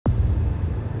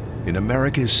in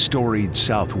America's storied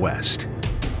Southwest,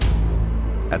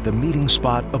 at the meeting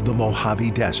spot of the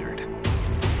Mojave Desert,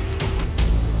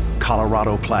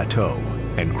 Colorado Plateau,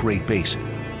 and Great Basin,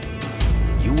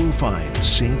 you will find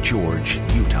St. George,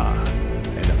 Utah,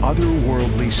 an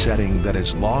otherworldly setting that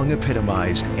has long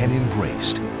epitomized and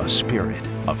embraced a spirit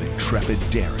of intrepid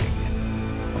daring.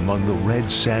 Among the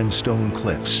red sandstone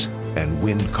cliffs and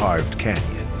wind-carved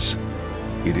canyons,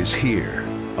 it is here,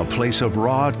 a place of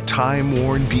raw,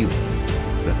 time-worn beauty,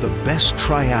 that the best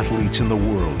triathletes in the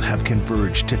world have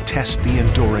converged to test the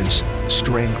endurance,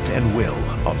 strength, and will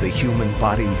of the human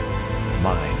body,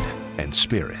 mind, and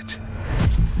spirit.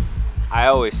 I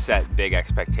always set big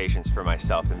expectations for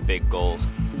myself and big goals.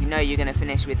 You know you're going to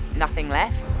finish with nothing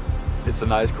left. It's a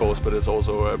nice course, but it's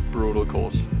also a brutal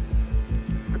course.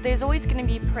 There's always going to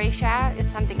be pressure.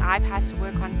 It's something I've had to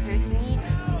work on personally.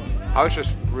 I was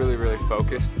just really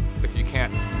focused. If you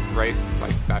can't race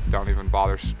like that, don't even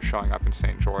bother showing up in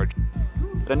St. George.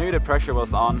 I knew the pressure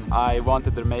was on. I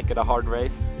wanted to make it a hard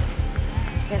race.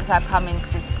 Since I've come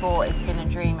into this sport, it's been a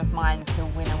dream of mine to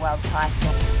win a world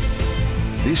title.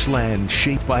 This land,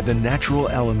 shaped by the natural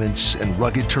elements and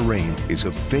rugged terrain, is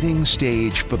a fitting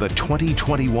stage for the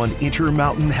 2021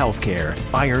 Intermountain Healthcare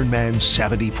IRONMAN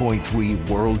 70.3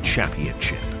 World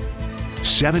Championship.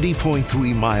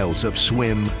 70.3 miles of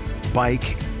swim,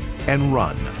 bike, and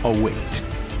run await.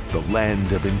 The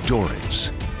land of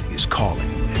endurance is calling.